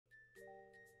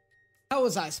How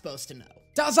was I supposed to know?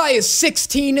 Dazai is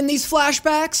 16 in these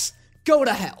flashbacks? Go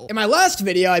to hell. In my last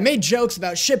video, I made jokes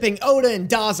about shipping Oda and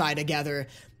Dazai together,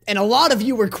 and a lot of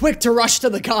you were quick to rush to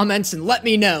the comments and let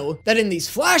me know that in these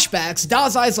flashbacks,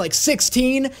 Dazai's like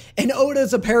 16 and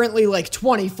Oda's apparently like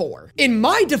 24. In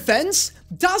my defense,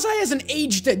 Dazai hasn't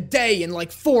aged a day in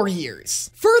like 4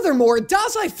 years. Furthermore,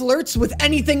 Dazai flirts with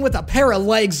anything with a pair of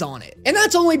legs on it. And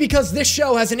that's only because this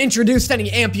show hasn't introduced any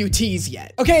amputees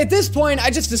yet. Okay, at this point,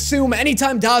 I just assume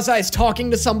anytime Dazai is talking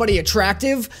to somebody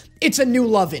attractive, it's a new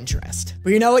love interest.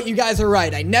 But you know what? You guys are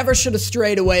right. I never should have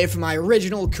strayed away from my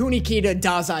original Kunikita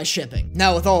Dazai shipping.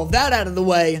 Now with all of that out of the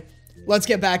way, let's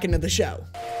get back into the show.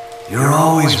 You're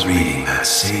always reading that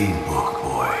same book,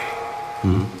 boy.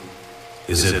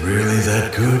 Is it really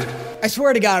that good? I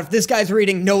swear to God, if this guy's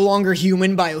reading No Longer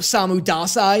Human by Osamu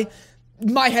Dazai,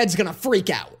 my head's gonna freak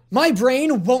out. My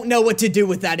brain won't know what to do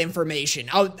with that information.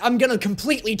 I'm gonna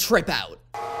completely trip out.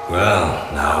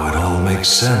 Well, now it all makes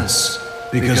sense.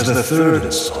 Because the third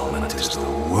installment is the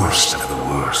worst of the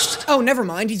worst. Oh, never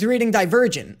mind. He's reading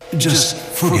Divergent. Just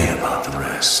forget about the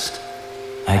rest.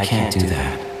 I can't do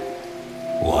that.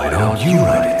 Why don't you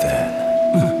write it then?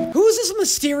 Who is this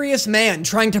mysterious man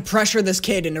trying to pressure this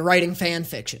kid into writing fan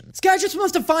fiction? This guy just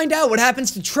wants to find out what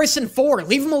happens to Triss and 4.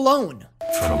 Leave him alone.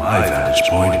 From my vantage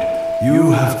point,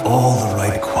 you have all the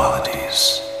right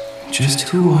qualities. Just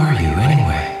who are you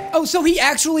anyway? Oh, so he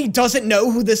actually doesn't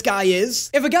know who this guy is?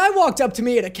 If a guy walked up to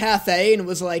me at a cafe and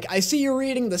was like, I see you're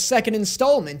reading the second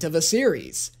installment of a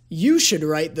series. You should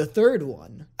write the third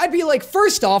one. I'd be like,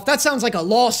 first off, that sounds like a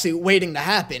lawsuit waiting to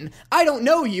happen. I don't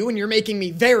know you and you're making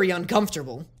me very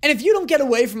uncomfortable. And if you don't get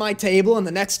away from my table in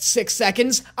the next 6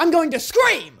 seconds, I'm going to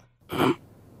scream!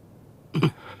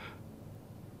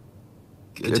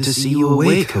 Good to see you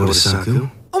awake,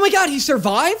 Odasaku. Oh my god, he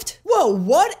survived? Whoa,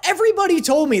 what? Everybody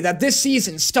told me that this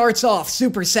season starts off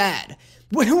super sad.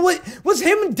 What, was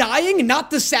him dying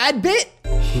not the sad bit?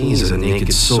 He's a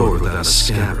naked sword without a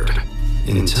scabbard.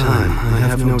 In time, I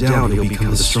have no doubt he'll become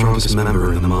the strongest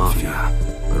member in the Mafia.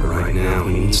 But right now,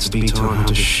 he needs to be taught how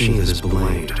to sheath his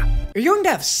blade. Are you going to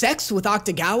have sex with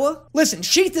Octagawa? Listen,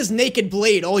 sheath his naked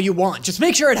blade all you want. Just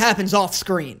make sure it happens off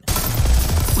screen.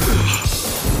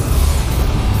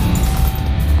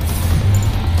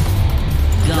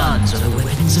 Guns are the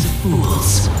weapons of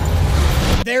fools.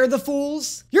 They're the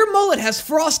fools? Your mullet has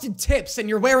frosted tips and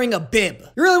you're wearing a bib.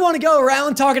 You really want to go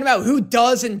around talking about who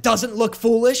does and doesn't look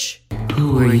foolish?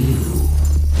 Who are you?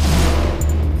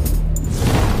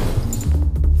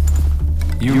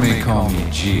 You may call me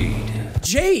Jade.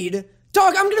 Jade?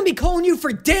 Dog, I'm gonna be calling you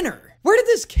for dinner. Where did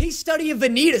this case study of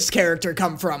Vanitas character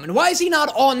come from, and why is he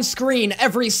not on screen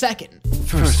every second?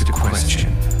 First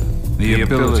question. The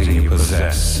ability you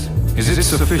possess. Is it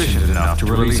sufficient enough to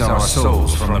release our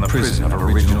souls from the prison of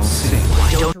original sin?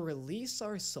 To release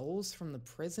our souls from the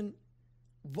prison?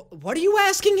 What are you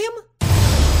asking him?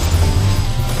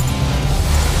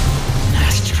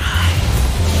 Nice try.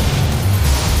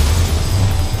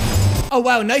 Oh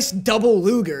wow, nice double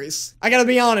Lugers. I gotta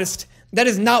be honest, that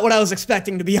is not what I was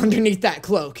expecting to be underneath that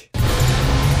cloak.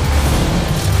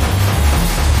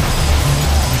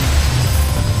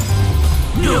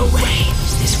 No way.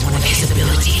 Is this one of his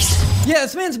abilities? Yeah,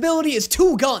 this man's ability is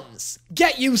 2 guns.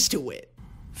 Get used to it.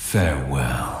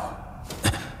 Farewell.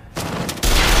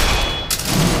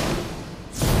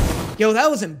 Yo, that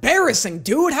was embarrassing,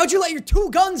 dude. How'd you let your 2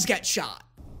 guns get shot?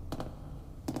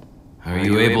 Are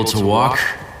you able to walk?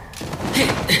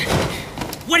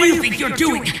 What do you think you're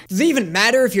doing? Does it even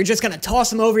matter if you're just gonna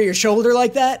toss him over your shoulder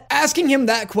like that? Asking him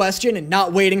that question and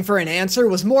not waiting for an answer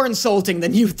was more insulting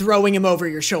than you throwing him over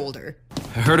your shoulder.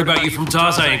 I heard about you from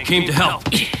Dazai and came to help.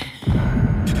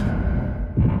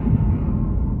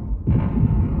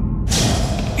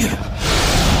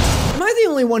 Am I the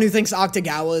only one who thinks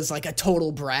Octagawa is like a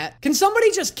total brat? Can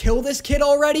somebody just kill this kid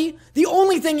already? The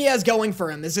only thing he has going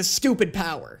for him is his stupid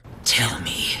power. Tell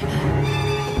me.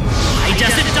 Why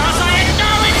doesn't Dazai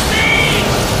acknowledge me?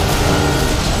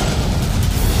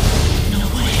 No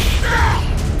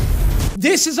way.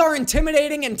 This is our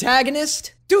intimidating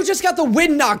antagonist? Dude just got the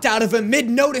wind knocked out of him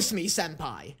mid-notice me,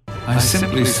 senpai. I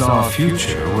simply saw a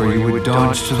future where you would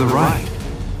dodge to the right,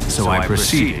 so I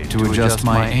proceeded to adjust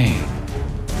my aim.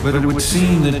 But it would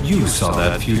seem that you saw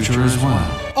that future as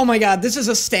well. Oh my god, this is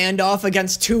a standoff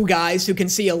against 2 guys who can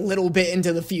see a little bit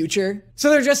into the future. So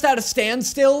they're just at a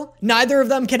standstill? Neither of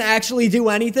them can actually do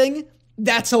anything?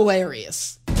 That's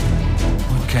hilarious.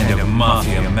 What kind of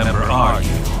mafia member are you?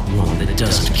 One that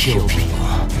doesn't kill people.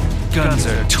 Guns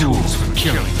are tools for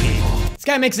killing people. This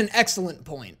guy makes an excellent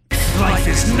point. Life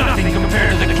is nothing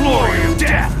compared to the glory of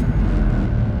death.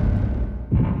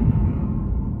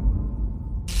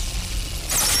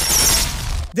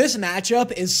 This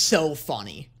matchup is so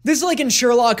funny. This is like in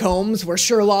Sherlock Holmes, where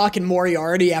Sherlock and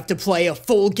Moriarty have to play a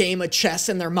full game of chess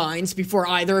in their minds before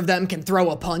either of them can throw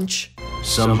a punch.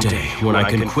 Someday, when I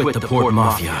can quit the Port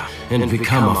Mafia and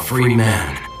become a free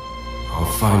man,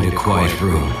 I'll find a quiet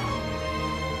room,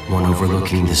 one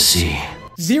overlooking the sea.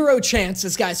 Zero chance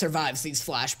this guy survives these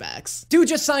flashbacks. Dude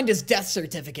just signed his death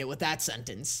certificate with that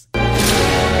sentence.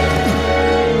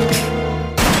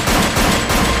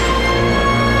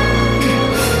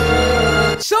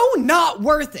 So not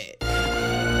worth it.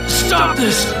 Stop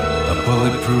this! A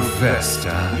bulletproof vest,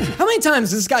 huh? How many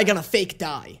times is this guy gonna fake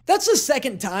die? That's the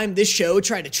second time this show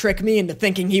tried to trick me into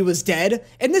thinking he was dead,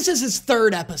 and this is his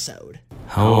third episode.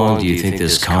 How long do you think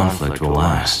this conflict will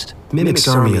last? Mimics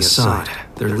army aside,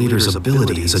 their leader's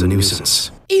ability is a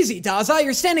nuisance. Easy, Dazai,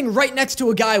 you're standing right next to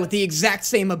a guy with the exact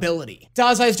same ability.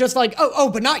 Dazai's just like, oh,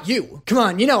 but not you. Come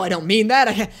on, you know I don't mean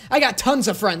that. I got tons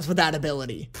of friends with that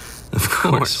ability. Of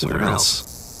course, where else?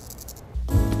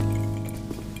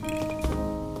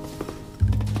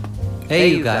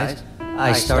 Hey, you guys.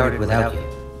 I started without you.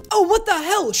 Oh, what the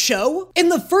hell, show? In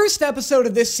the first episode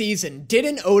of this season,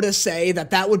 didn't Oda say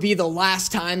that would be the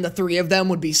last time the three of them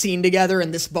would be seen together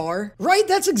in this bar? Right?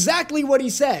 That's exactly what he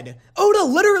said. Oda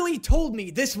literally told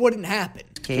me this wouldn't happen.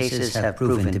 Cases have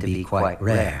proven to be quite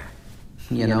rare.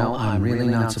 You know, I'm really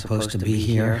not supposed to be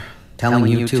here telling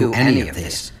you two any of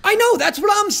this. I know, that's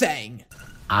what I'm saying.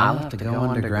 I'll have to go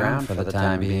underground for the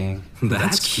time being.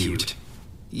 That's cute.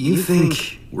 You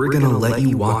think we're gonna let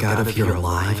you walk out of here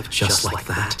alive just like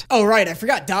that? Oh right, I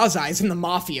forgot Dazai's in the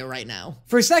Mafia right now.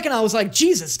 For a second I was like,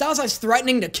 Jesus, Dazai's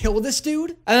threatening to kill this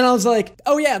dude? And then I was like,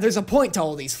 oh yeah, there's a point to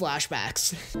all these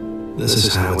flashbacks. This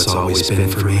is how it's always been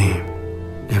for me.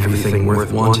 Everything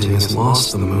worth wanting is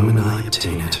lost the moment I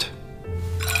obtain it.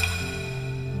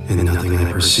 And nothing I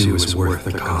pursue is worth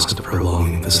the cost of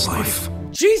prolonging this life.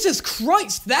 Jesus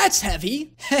Christ, that's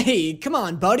heavy. Hey, come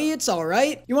on, buddy, it's all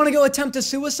right. You want to go attempt a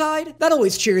suicide? That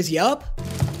always cheers you up.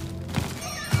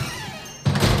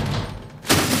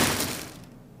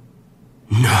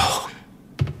 No.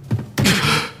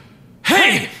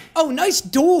 Hey! Oh, nice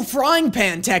dual frying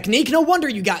pan technique. No wonder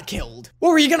you got killed.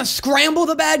 What, were you gonna scramble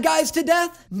the bad guys to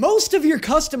death? Most of your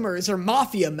customers are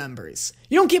Mafia members.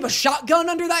 You don't keep a shotgun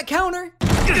under that counter?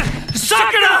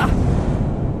 Suck it up!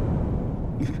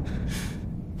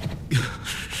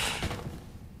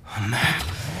 Map.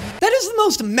 That is the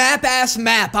most map-ass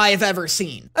map I have ever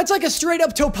seen. That's like a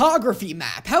straight-up topography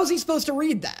map. How's he supposed to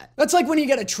read that? That's like when you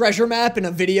get a treasure map in a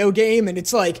video game and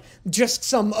it's like just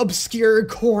some obscure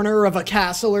corner of a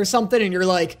castle or something and you're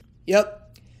like,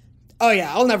 yep. Oh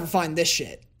yeah, I'll never find this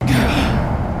shit.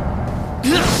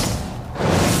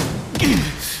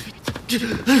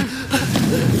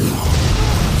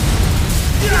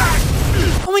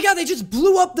 Oh my god, they just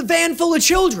blew up the van full of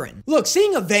children. Look,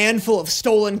 seeing a van full of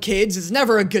stolen kids is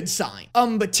never a good sign.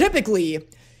 But typically,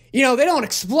 you know, they don't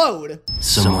explode.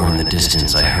 Somewhere in the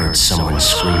distance, I heard someone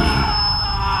screaming.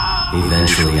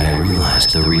 Eventually, I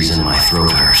realized the reason my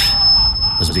throat hurt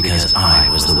was because I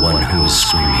was the one who was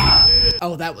screaming.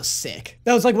 Oh, that was sick.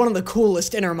 That was like one of the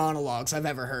coolest inner monologues I've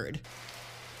ever heard.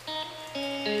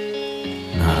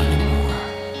 Not anymore.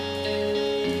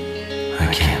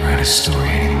 I can't write a story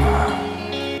anymore.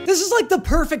 This is like the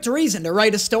perfect reason to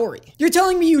write a story. You're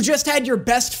telling me you just had your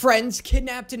best friends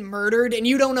kidnapped and murdered and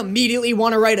you don't immediately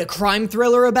want to write a crime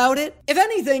thriller about it? If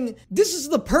anything, this is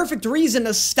the perfect reason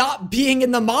to stop being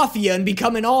in the Mafia and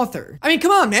become an author. I mean,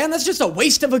 come on, man, that's just a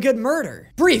waste of a good murder.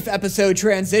 Brief episode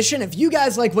transition. If you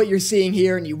guys like what you're seeing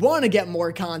here and you want to get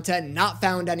more content not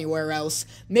found anywhere else,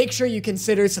 make sure you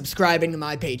consider subscribing to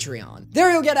my Patreon. There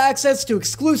you'll get access to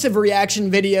exclusive reaction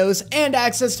videos and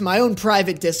access to my own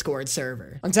private Discord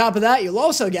server. On top of that, you'll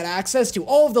also get access to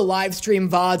all of the live stream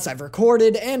VODs I've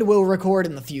recorded and will record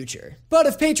in the future. But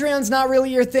if Patreon's not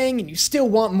really your thing and you still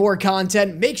want more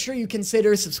content, make sure you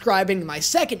consider subscribing to my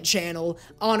second channel,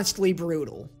 Honestly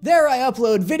Brutal. There I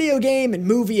upload video game and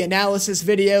movie analysis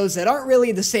videos that aren't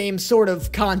really the same sort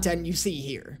of content you see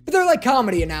here. But they're like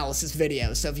comedy analysis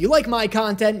videos, so if you like my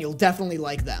content, you'll definitely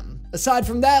like them. Aside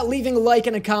from that, leaving a like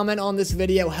and a comment on this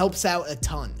video helps out a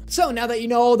ton. So now that you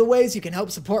know all the ways you can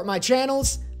help support my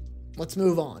channels, let's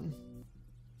move on.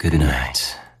 Good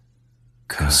night,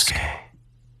 Kosuke.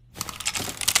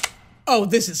 Oh,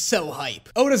 this is so hype.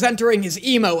 Oda's entering his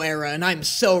emo era and I'm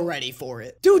so ready for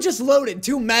it. Dude just loaded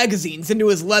 2 magazines into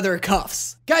his leather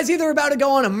cuffs. Guy's either about to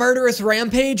go on a murderous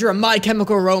rampage or a My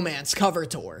Chemical Romance cover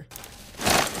tour.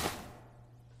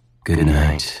 Good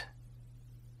night,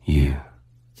 you.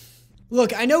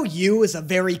 Look, I know Yu is a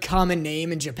very common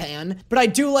name in Japan, but I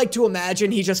do like to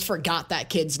imagine he just forgot that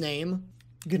kid's name.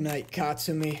 Good night,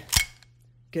 Katsumi.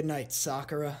 Good night,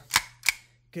 Sakura.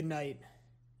 Good night,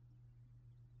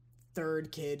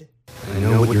 third kid. I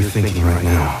know what you're thinking right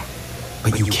now,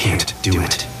 but you can't do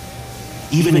it.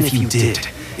 Even if you did,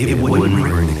 it wouldn't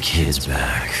bring the kids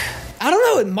back. I don't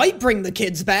know, it might bring the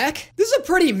kids back. This is a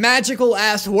pretty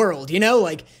magical-ass world, you know?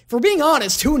 Like, if we're being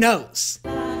honest, who knows?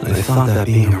 I thought that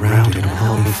being around it would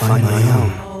help me find my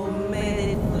own.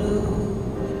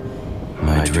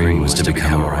 My dream was to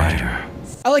become a writer.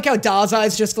 I like how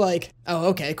Dazai's just like, oh,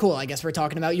 okay, cool, I guess we're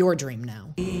talking about your dream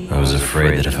now. I was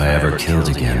afraid that if I ever killed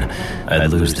again, I'd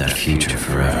lose that future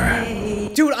forever.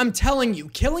 Dude, I'm telling you,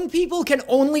 killing people can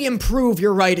only improve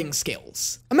your writing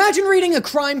skills. Imagine reading a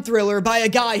crime thriller by a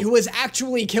guy who has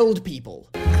actually killed people.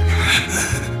 This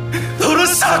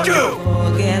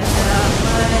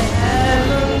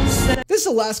is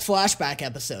the last flashback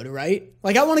episode, right?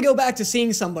 Like, I want to go back to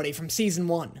seeing somebody from season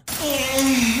 1.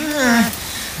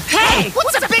 Hey,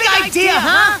 what's a big idea,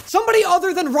 huh? Somebody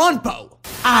other than Ronpo.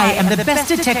 I am the best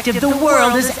detective the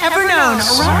world has ever known.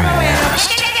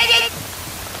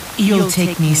 You'll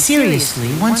take me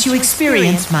seriously once you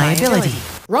experience my ability.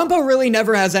 Ronpo really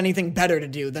never has anything better to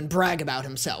do than brag about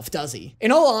himself, does he?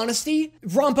 In all honesty,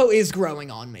 Ronpo is growing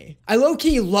on me. I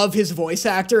low-key love his voice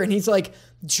actor, and he's like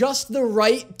just the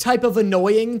right type of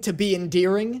annoying to be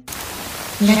endearing.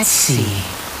 Let's see.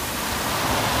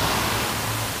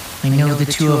 I know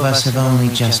the two of us have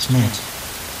only just met,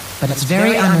 but it's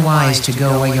very unwise to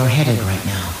go where you're headed right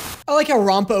now. I like how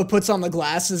Ronpo puts on the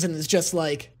glasses and is just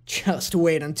like, just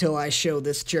wait until I show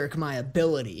this jerk my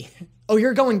ability. Oh,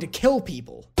 you're going to kill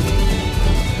people.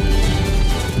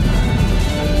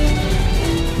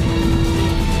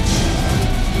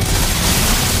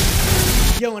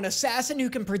 Yo, an assassin who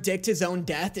can predict his own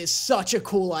death is such a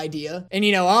cool idea. And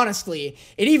you know, honestly,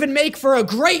 it'd even make for a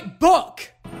great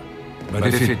book! But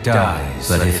if it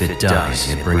dies,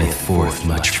 it bringeth forth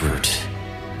much fruit.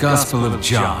 Gospel of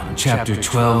John, chapter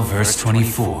 12, verse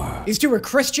 24. These two are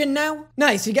Christian now?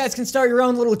 Nice, you guys can start your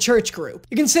own little church group.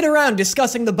 You can sit around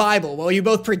discussing the Bible while you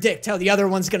both predict how the other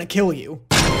one's gonna kill you.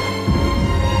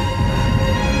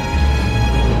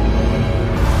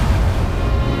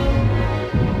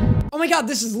 Oh my god,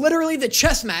 this is literally the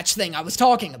chess match thing I was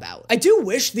talking about. I do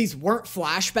wish these weren't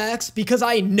flashbacks because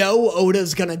I know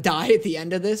Oda's gonna die at the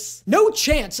end of this. No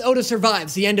chance Oda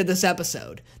survives the end of this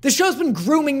episode. The show's been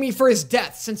grooming me for his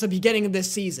death since the beginning of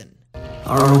this season.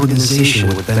 Our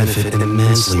organization would benefit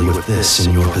immensely with this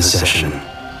in your possession.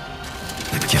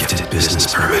 A gifted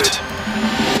business permit.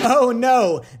 Oh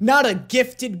no, not a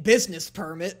gifted business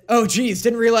permit. Oh geez,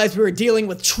 didn't realize we were dealing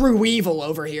with true evil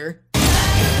over here.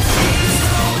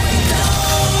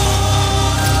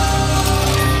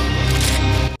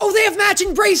 Oh, they have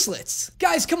matching bracelets!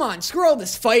 Guys, come on, screw all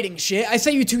this fighting shit. I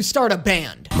say you two start a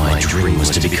band. My dream was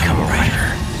to become a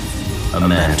writer. A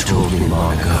man told me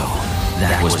long ago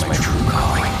that was my true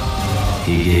calling.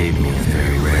 He gave me a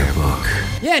very rare book.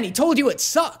 Yeah, and he told you it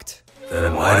sucked.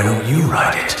 Then why don't you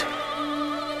write it?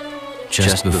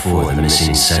 Just before the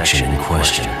missing section in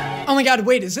question. Oh my god,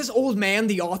 wait, is this old man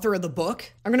the author of the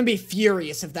book? I'm gonna be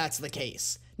furious if that's the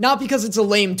case. Not because it's a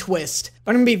lame twist,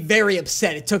 but I'm gonna be very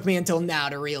upset it took me until now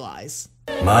to realize.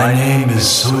 My name is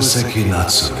Soseki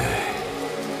Natsume.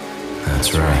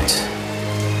 That's right.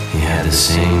 He had the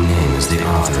same name as the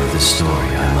author of the story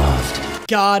I loved.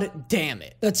 God damn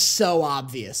it. That's so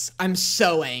obvious. I'm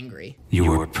so angry. You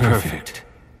were perfect.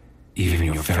 Even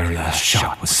your very last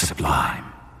shot was sublime.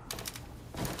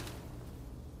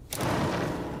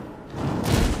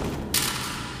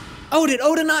 Oh, did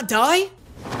Oda not die?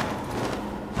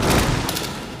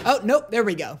 Oh, nope, there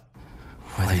we go.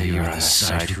 Whether you're on the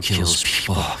side who kills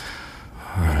people,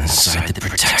 or on the side that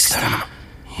protects them,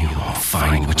 you won't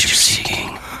find what you're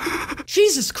seeking.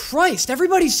 Jesus Christ,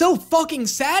 everybody's so fucking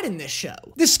sad in this show.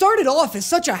 This started off as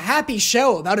such a happy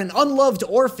show about an unloved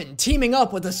orphan teaming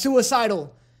up with a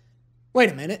suicidal...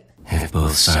 Wait a minute. If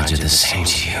both sides are the same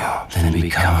to you, then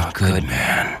become a good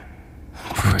man.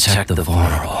 Protect the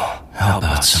vulnerable. Help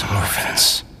out some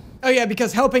orphans. Oh yeah,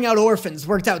 because helping out orphans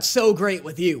worked out so great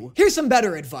with you. Here's some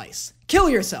better advice. Kill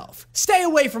yourself. Stay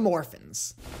away from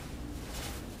orphans.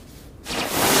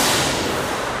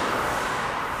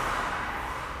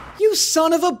 You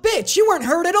son of a bitch, you weren't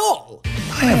hurt at all.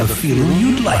 I have a feeling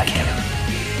you'd like him.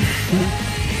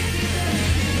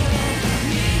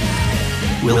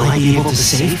 Will I be able to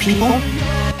save people?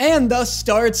 And thus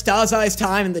starts Dazai's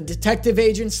time in the detective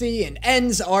agency and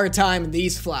ends our time in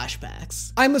these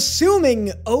flashbacks. I'm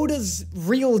assuming Oda's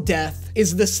real death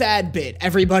is the sad bit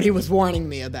everybody was warning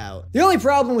me about. The only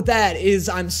problem with that is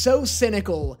I'm so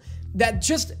cynical that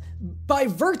just by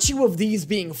virtue of these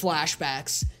being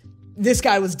flashbacks, this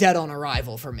guy was dead on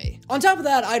arrival for me. On top of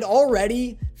that, I'd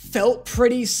already felt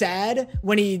pretty sad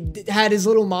when he had his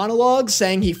little monologue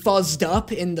saying he fuzzed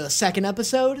up in the second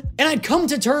episode, and I'd come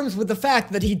to terms with the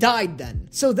fact that he died then.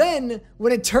 So then,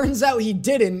 when it turns out he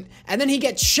didn't, and then he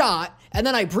gets shot, and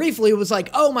then I briefly was like,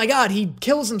 oh my god, he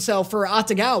kills himself for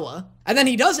Atagawa, and then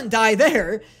he doesn't die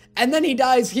there, and then he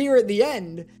dies here at the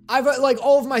end.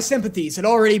 All of my sympathies had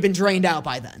already been drained out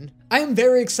by then. I am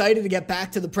very excited to get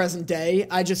back to the present day.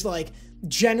 I just,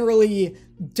 generally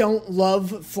don't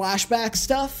love flashback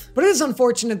stuff. But it is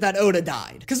unfortunate that Oda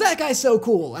died, because that guy's so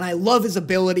cool, and I love his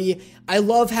ability. I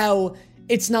love how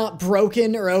it's not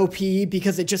broken or OP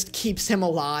because it just keeps him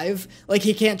alive.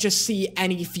 He can't just see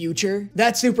any future.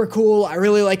 That's super cool. I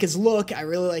really like his look. I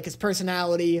really like his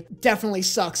personality. Definitely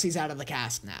sucks he's out of the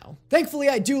cast now. Thankfully,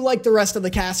 I do like the rest of the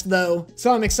cast, though,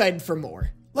 so I'm excited for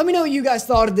more. Let me know what you guys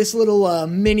thought of this little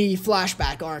mini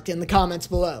flashback arc in the comments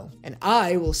below. And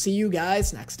I will see you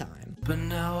guys next time. But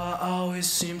now I always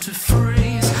seem to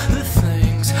freeze the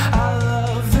things I love.